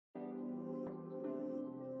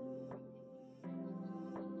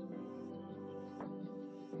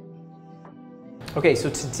Okay, so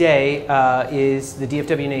today is the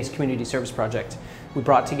DFW NACE Community Service Project. We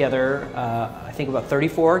brought together, I think about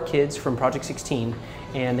 34 kids from Project 16,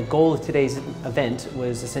 and the goal of today's event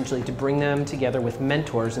was essentially to bring them together with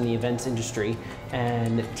mentors in the events industry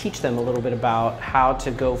and teach them a little bit about how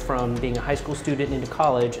to go from being a high school student into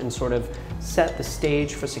college and sort of set the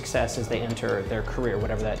stage for success as they enter their career,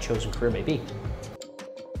 whatever that chosen career may be.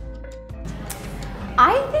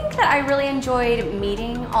 I think that I really enjoyed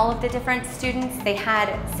meeting all of the different students. They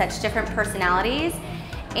had such different personalities,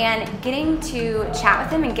 and getting to chat with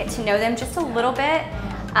them and get to know them just a little bit,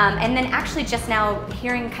 and then actually just now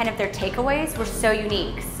hearing kind of their takeaways were so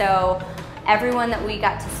unique. So everyone that we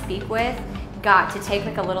got to speak with got to take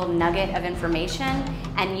like a little nugget of information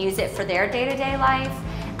and use it for their day-to-day life,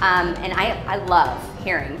 and I love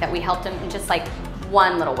hearing that we helped them in just like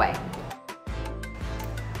one little way.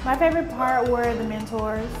 My favorite part were the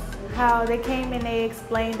mentors, how they came and they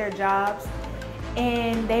explained their jobs,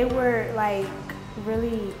 and they were like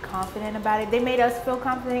really confident about it. They made us feel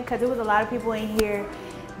confident because there was a lot of people in here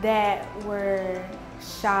that were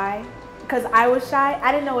shy. Because I was shy,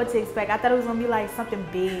 I didn't know what to expect. I thought it was gonna be like something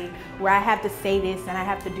big where I have to say this and I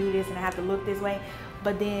have to do this and I have to look this way.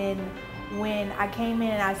 But then when I came in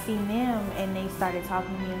and I seen them and they started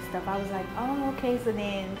talking to me and stuff, I was like, oh, okay. So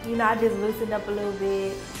then, you know, I just loosened up a little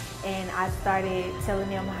bit and I started telling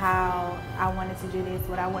them how I wanted to do this,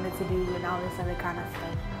 what I wanted to do, and all this other kind of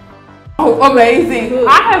stuff. Oh, amazing.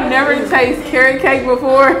 I have never tasted carrot cake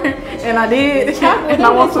before, and I did, and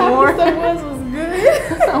I want some more. Was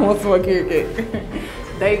good. I want some more carrot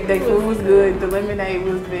cake. They food was good. The lemonade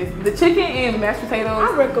was best. The chicken and mashed potatoes.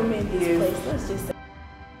 I recommend this place. Let's just say.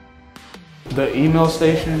 The email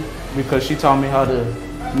station, because she taught me how to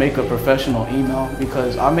make a professional email,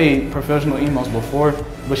 because I made professional emails before,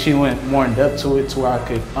 but she went more in depth to it to where I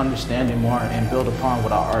could understand it more and build upon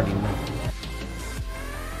what I already knew.